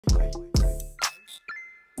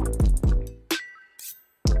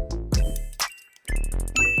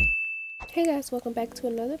Hey guys, welcome back to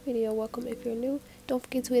another video. Welcome if you're new. Don't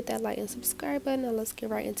forget to hit that like and subscribe button. Now let's get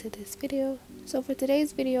right into this video. So for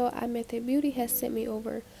today's video, iMethod Beauty has sent me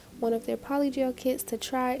over one of their polygel kits to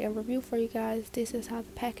try and review for you guys. This is how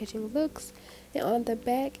the packaging looks, and on the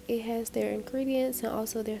back it has their ingredients and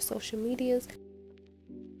also their social medias.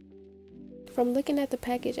 From looking at the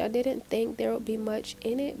package, I didn't think there would be much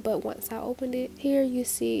in it, but once I opened it, here you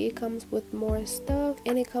see it comes with more stuff,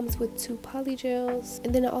 and it comes with 2 polygels,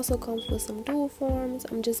 and then it also comes with some dual forms.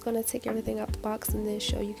 I'm just gonna take everything out the box and then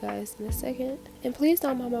show you guys in a second. And please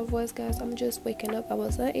don't mind my voice, guys. I'm just waking up. I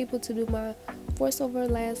was not able to do my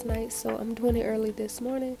voiceover last night, so I'm doing it early this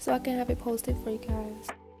morning so I can have it posted for you guys.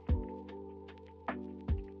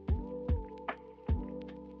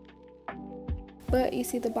 But you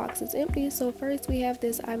see the box is empty. So first we have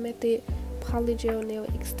this iMethod polygel nail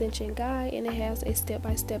extension guide, and it has a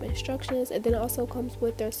step-by-step instructions, and then it also comes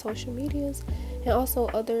with their social medias and also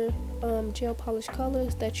other gel polish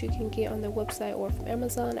colors that you can get on their website or from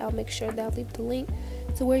Amazon. I'll make sure that I'll leave the link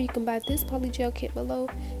to where you can buy this polygel kit below.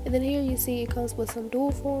 And then here you see it comes with some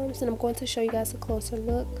dual forms, and I'm going to show you guys a closer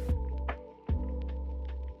look.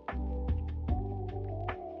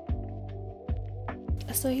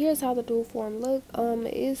 So here's how the dual form look.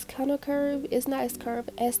 It is kind of curved. It's not as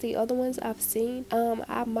curved as the other ones I've seen.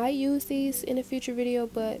 I might use these in a future video,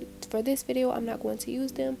 but for this video I'm not going to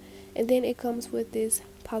use them. And then it comes with this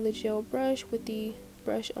polygel brush with the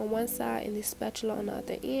brush on one side and the spatula on the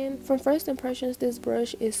other end. From first impressions, this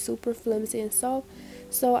brush is super flimsy and soft,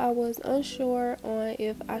 so I was unsure on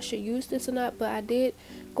if I should use this or not, but I did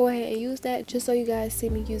go ahead and use that just so you guys see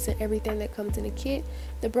me using everything that comes in the kit.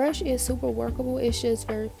 The brush is super workable, it's just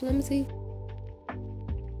very flimsy.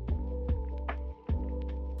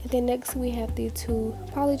 And then next we have the 2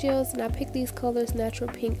 polygels, and I picked these colors natural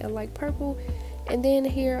pink and light purple. And then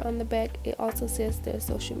here on the back it also says their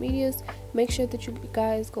social medias. Make sure that you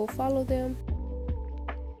guys go follow them.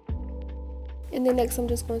 And then next I'm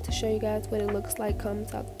just going to show you guys what it looks like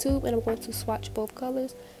comes out the tube, and I'm going to swatch both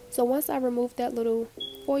colors. So once I remove that little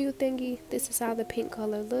foil thingy, this is how the pink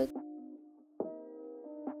color looks.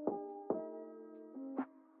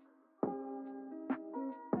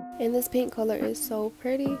 And this pink color is so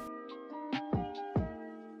pretty.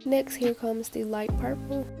 Next here comes the light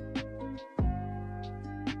purple.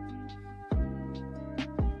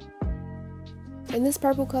 And this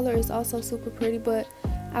purple color is also super pretty, but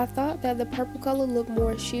I thought that the purple color looked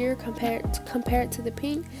more sheer compared to the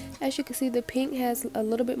pink. As you can see, the pink has a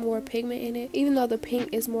little bit more pigment in it. Even though the pink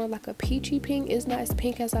is more like a peachy pink, it's not as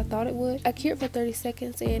pink as I thought it would. I cured for 30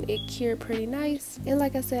 seconds and it cured pretty nice. And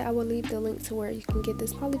like I said, I will leave the link to where you can get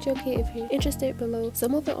this polygel kit if you're interested below. So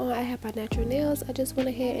moving on, I have my natural nails. I just went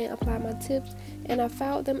ahead and applied my tips, and I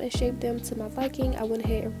filed them and shaped them to my liking. I went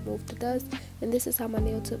ahead and removed the dust, and this is how my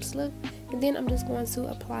nail tips look. And then I'm just going to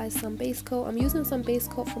apply some base coat. I'm using some base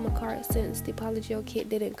coat from makartt since the polygel kit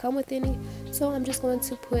didn't come with any. So I'm just going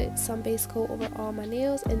to put some base coat over all my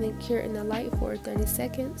nails and then cure in the light for 30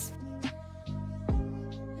 seconds.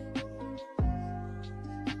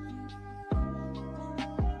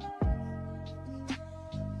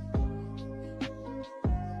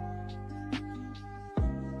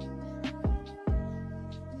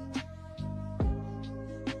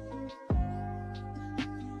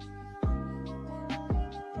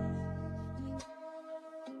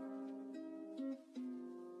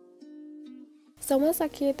 So once I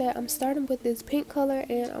cured that, I'm starting with this pink color,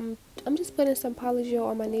 and I'm just putting some polygel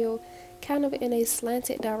on my nail kind of in a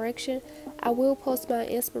slanted direction. I will post my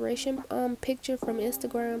inspiration picture from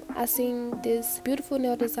Instagram. I seen this beautiful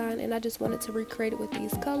nail design and I just wanted to recreate it with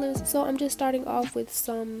these colors. So I'm just starting off with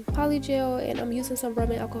some polygel, and I'm using some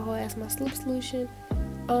rubbing alcohol as my slip solution.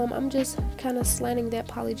 I'm just kind of slanting that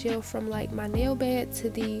polygel from like my nail bed to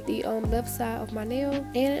the left side of my nail,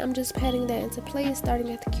 and I'm just patting that into place, starting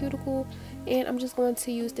at the cuticle. And I'm just going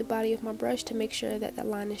to use the body of my brush to make sure that the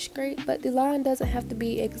line is straight, but the line doesn't have to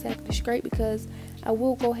be exactly straight because I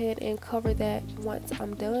will go ahead and cover that once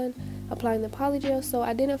I'm done applying the polygel. So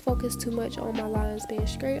I didn't focus too much on my lines being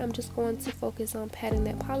straight. I'm just going to focus on patting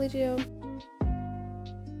that polygel.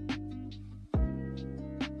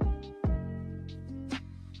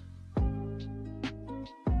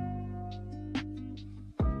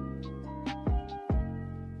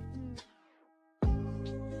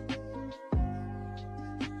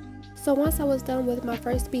 So once I was done with my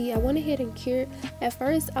first bead, I went ahead and cured. At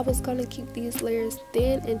first I was going to keep these layers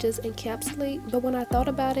thin and just encapsulate, but when I thought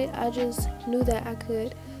about it, I just knew that I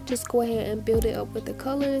could just go ahead and build it up with the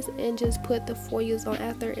colors and just put the foils on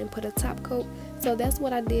after and put a top coat. So that's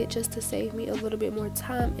what I did just to save me a little bit more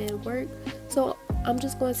time and work. So I'm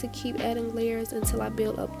just going to keep adding layers until I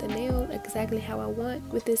build up the nail exactly how I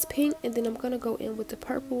want with this pink, and then I'm going to go in with the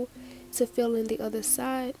purple to fill in the other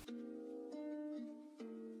side.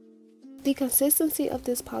 The consistency of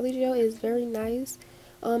this polygel is very nice.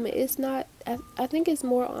 It's not, I think it's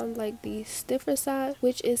more on like the stiffer side,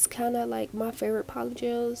 which is kind of like my favorite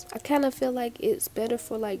polygels. I kind of feel like it's better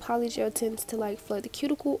for like polygel tends to like flood the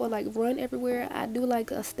cuticle or like run everywhere. I do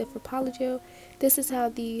like a stiffer polygel. This is how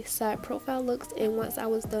the side profile looks, and once I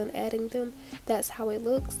was done adding them, that's how it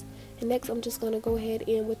looks. And next I'm just going to go ahead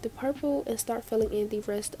in with the purple and start filling in the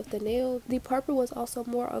rest of the nail. The purple was also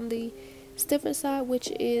more on the stiffer side, which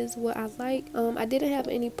is what I like. I didn't have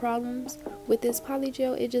any problems with this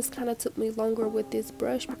polygel. It just kind of took me longer with this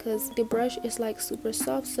brush because the brush is like super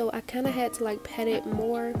soft, so I kind of had to like pat it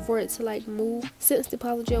more for it to like move since the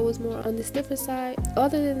polygel was more on the stiffer side.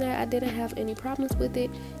 Other than that, I didn't have any problems with it,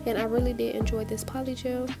 and I really did enjoy this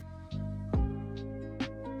polygel.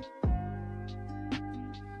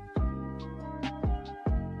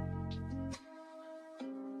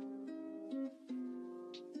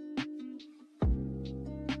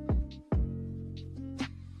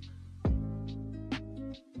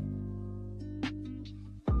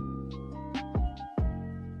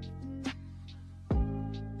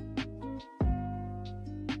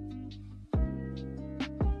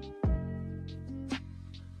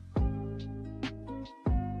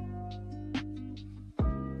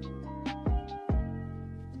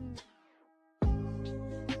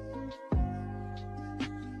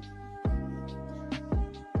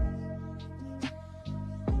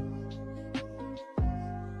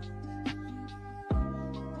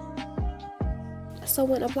 So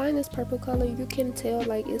when applying this purple color, you can tell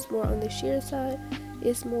like it's more on the sheer side.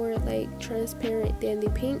 It's more like transparent than the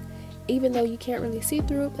pink, even though you can't really see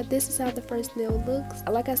through it. But this is how the first nail looks.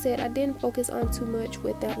 Like I said, I didn't focus on too much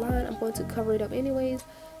with that line. I'm going to cover it up anyways.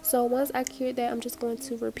 So once I cured that, I'm just going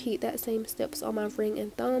to repeat that same steps on my ring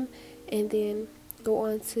and thumb, and then go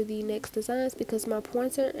on to the next designs because my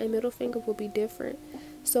pointer and middle finger will be different.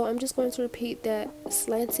 So I'm just going to repeat that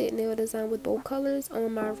slanted nail design with both colors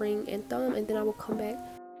on my ring and thumb, and then I will come back.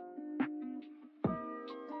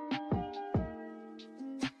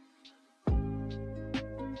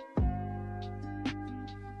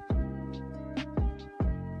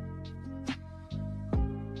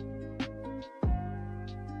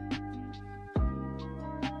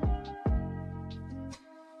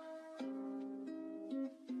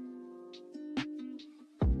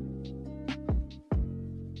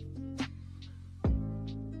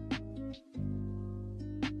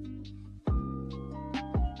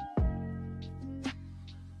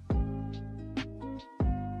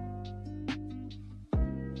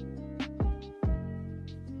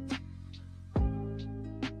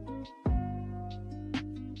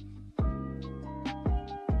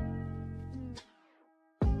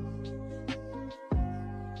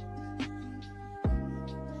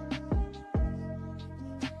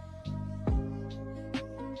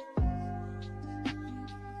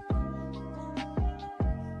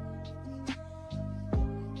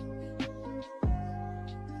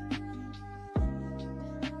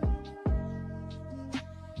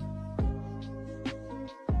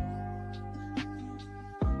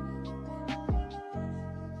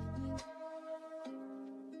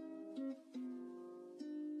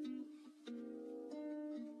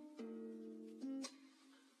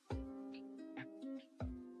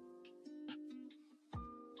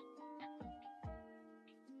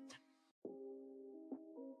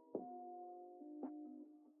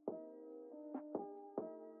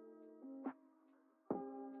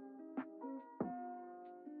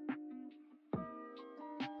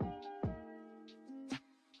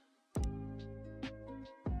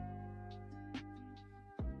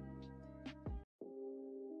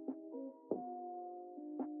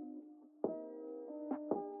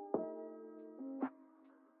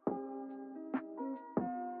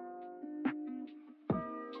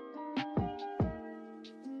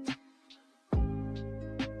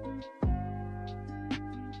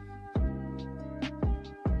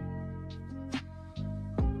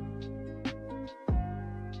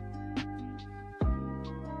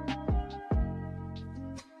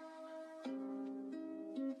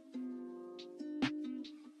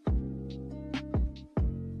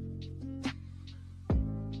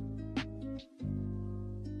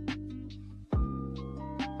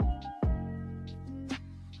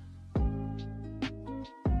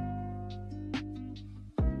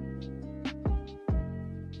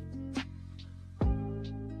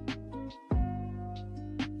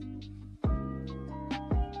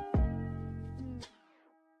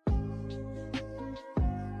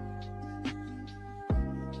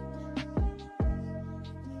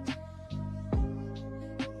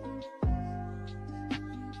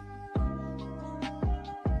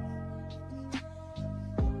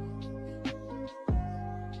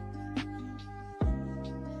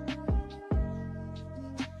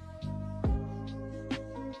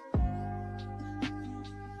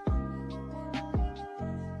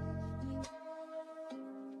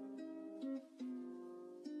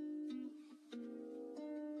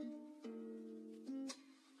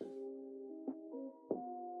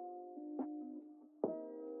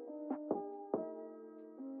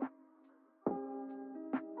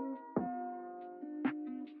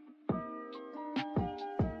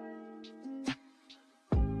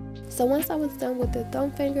 So once I was done with the thumb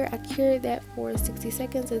finger, I cured that for 60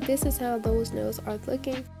 seconds, and this is how those nails are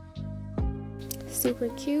looking. Super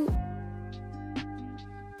cute.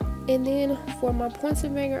 And then for my pointer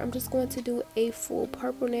finger, I'm just going to do a full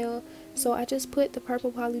purple nail. So I just put the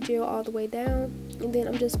purple polygel all the way down, and then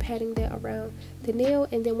I'm just patting that around the nail.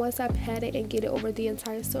 And then once I pat it and get it over the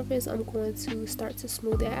entire surface, I'm going to start to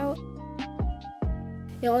smooth it out.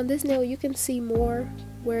 Now on this nail, you can see more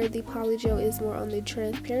where the polygel is more on the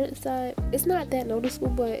transparent side. It's not that noticeable,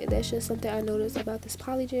 but that's just something I noticed about this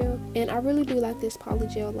polygel. And I really do like this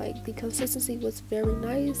polygel. Like, the consistency was very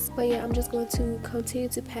nice. But yeah, I'm just going to continue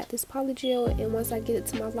to pat this polygel, and once I get it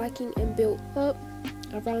to my liking and build up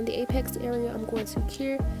around the apex area, I'm going to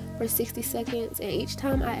cure for 60 seconds. And each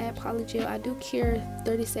time I add polygel, I do cure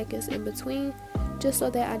 30 seconds in between, just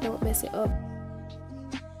so that I don't mess it up.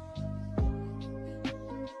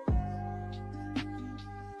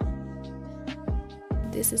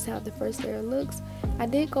 This is how the first layer looks. I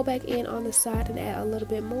did go back in on the side and add a little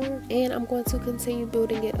bit more, and I'm going to continue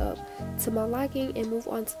building it up to my liking and move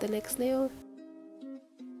on to the next nail.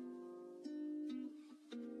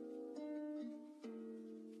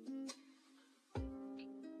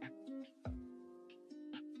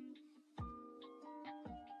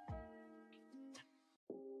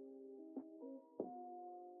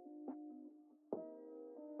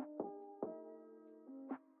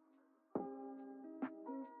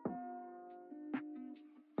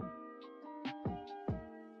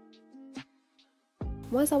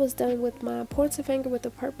 Once I was done with my pointer finger with the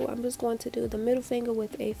purple, I'm just going to do the middle finger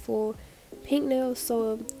with a full pink nail.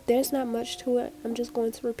 So there's not much to it. I'm just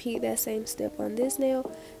going to repeat that same step on this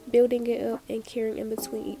nail, building it up and curing in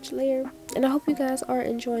between each layer. And I hope you guys are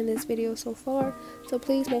enjoying this video so far. So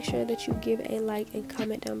please make sure that you give a like and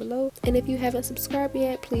comment down below. And if you haven't subscribed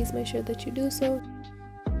yet, please make sure that you do so.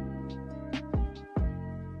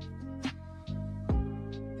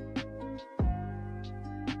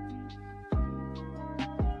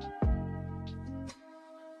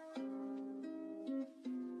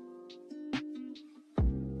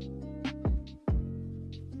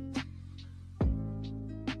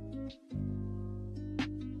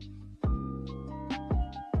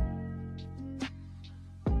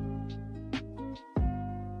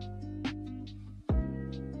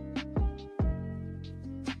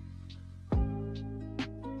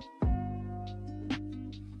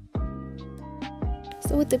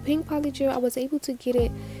 So with the pink polygel, I was able to get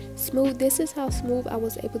it smooth. This is how smooth I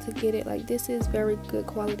was able to get it. Like, this is very good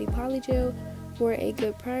quality polygel for a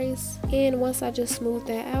good price. And once I just smooth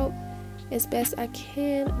that out as best I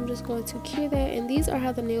can, I'm just going to cure that. And these are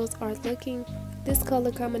how the nails are looking. This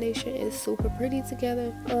color combination is super pretty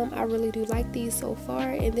together. I really do like these so far.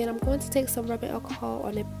 And then I'm going to take some rubbing alcohol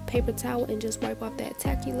on a paper towel and just wipe off that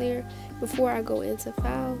tacky layer before I go into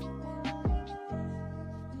file.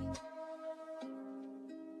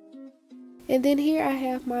 And then here I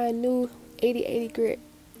have my new 8080 grit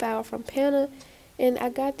file from Pana, and I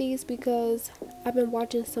got these because I've been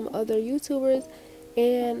watching some other YouTubers,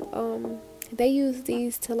 and they use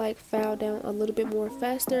these to like file down a little bit more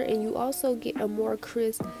faster, and you also get a more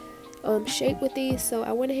crisp shape with these. So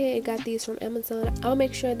I went ahead and got these from Amazon. I'll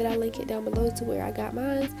make sure that I link it down below to where I got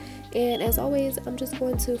mine. And as always, I'm just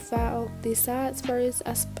going to file the sides first.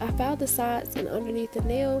 I file the sides and underneath the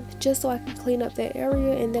nail just so I can clean up that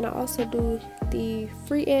area, and then I also do the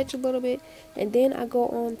free edge a little bit, and then I go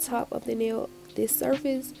on top of the nail, this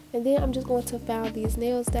surface, and then I'm just going to file these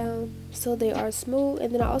nails down so they are smooth.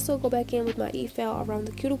 And then I also go back in with my e-file around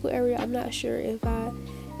the cuticle area. I'm not sure if I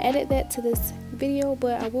added that to this video,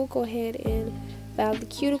 but I will go ahead and file the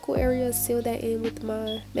cuticle area, seal that in with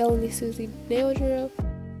my Melanie Susie nail drill.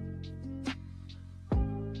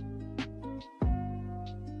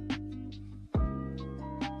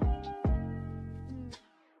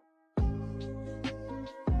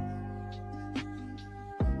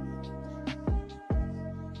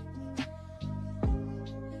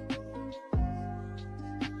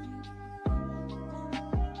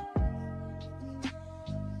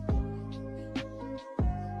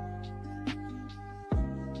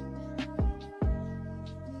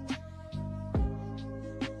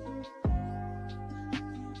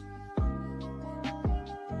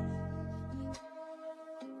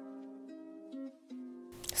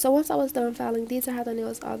 So once I was done filing, these are how the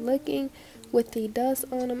nails are looking with the dust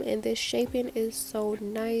on them, and this shaping is so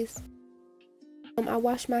nice. I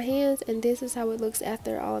washed my hands, and this is how it looks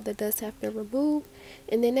after all of the dust have been removed.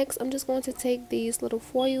 And then next I'm just going to take these little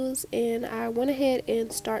foils, and I went ahead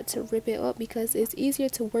and start to rip it up because it's easier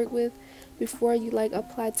to work with before you like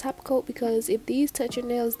apply top coat, because if these touch your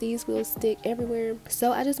nails, these will stick everywhere.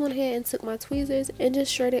 So I just went ahead and took my tweezers and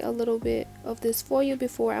just shredded a little bit of this foil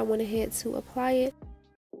before I went ahead to apply it.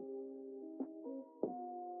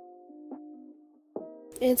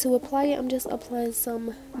 And to apply it, I'm just applying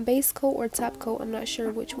some base coat or top coat, I'm not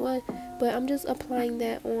sure which one, but I'm just applying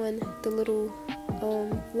that on the little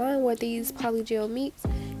line where these polygel meets,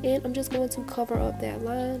 and I'm just going to cover up that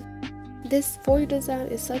line. This foil design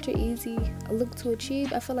is such an easy look to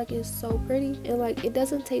achieve. I feel like it's so pretty, and like it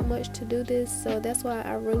doesn't take much to do this, so that's why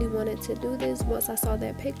I really wanted to do this once I saw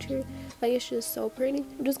that picture. Like, it's just so pretty.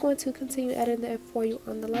 I'm just going to continue adding that foil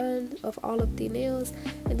on the line of all of the nails,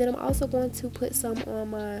 and then I'm also going to put some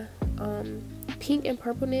on my pink and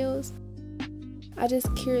purple nails. I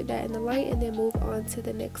just cured that in the light and then move on to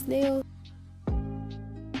the next nail.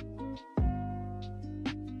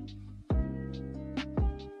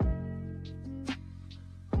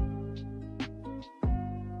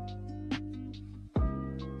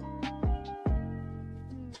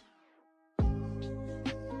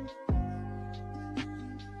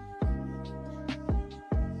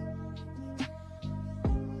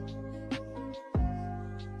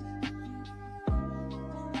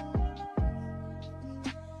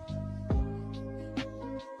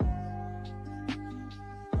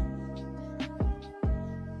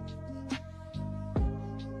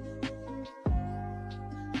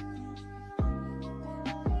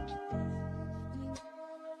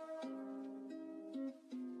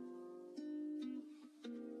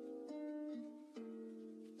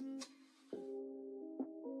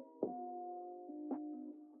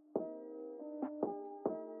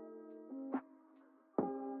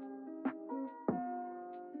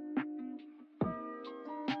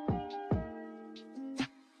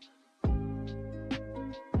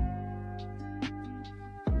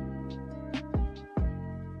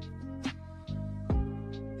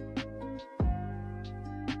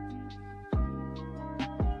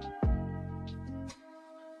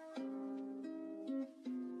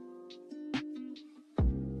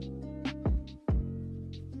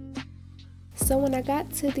 So when I got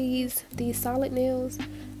to these solid nails,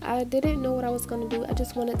 I didn't know what I was going to do. I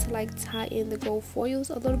just wanted to like tie in the gold foils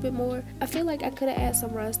a little bit more. I feel like I could have added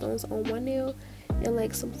some rhinestones on one nail and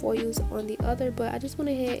like some foils on the other, but I just went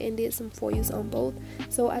ahead and did some foils on both.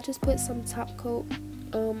 So I just put some top coat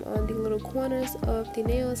on the little corners of the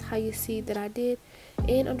nails, how you see that I did,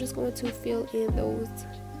 and I'm just going to fill in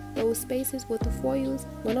those spaces with the foils.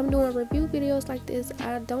 When I'm doing review videos like this,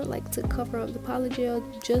 I don't like to cover up the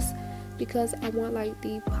polygel just because I want like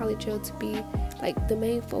the polygel to be like the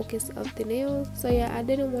main focus of the nails. So yeah, I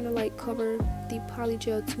didn't want to like cover the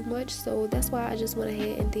polygel too much, so that's why I just went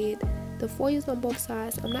ahead and did the foils on both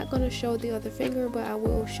sides. I'm not going to show the other finger, but I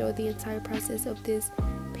will show the entire process of this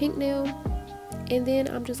pink nail. And then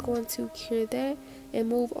I'm just going to cure that and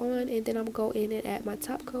move on, and then I'm going in and add my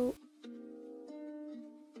top coat.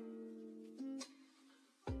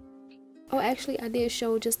 Oh, actually I did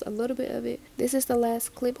show just a little bit of it. This is the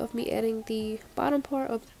last clip of me adding the bottom part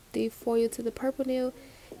of the foil to the purple nail,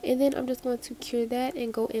 and then I'm just going to cure that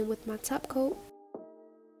and go in with my top coat.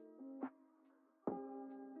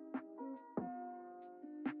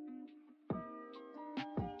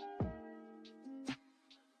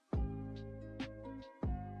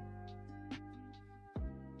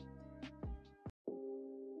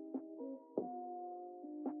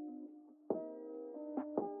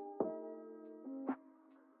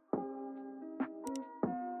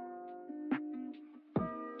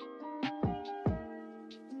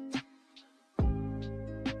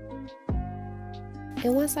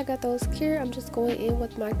 And once I got those cured, I'm just going in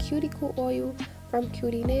with my cuticle oil from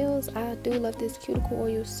Cutie Nails. I do love this cuticle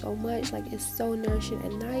oil so much. Like, it's so nourishing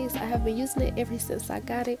and nice. I have been using it ever since I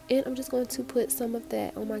got it, and I'm just going to put some of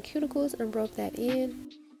that on my cuticles and rub that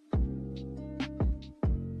in.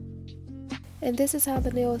 And this is how the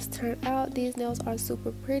nails turn out. These nails are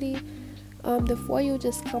super pretty. The foil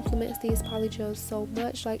just complements these polygels so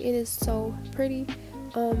much. Like, it is so pretty.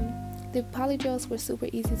 The polygels were super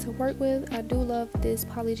easy to work with. I do love this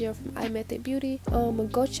polygel from iMethod Beauty.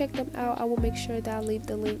 Go check them out. I will make sure that I leave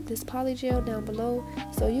the link this polygel down below,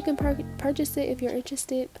 so you can purchase it if you're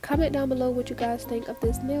interested. Comment down below what you guys think of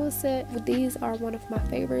this nail set. These are one of my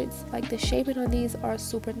favorites. Like, the shaping on these are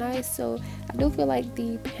super nice, so I do feel like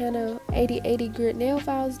the Pana 8080 grit nail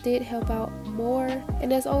files did help out more.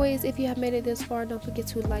 And as always, if you have made it this far, don't forget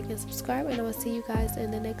to like and subscribe, and I will see you guys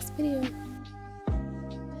in the next video.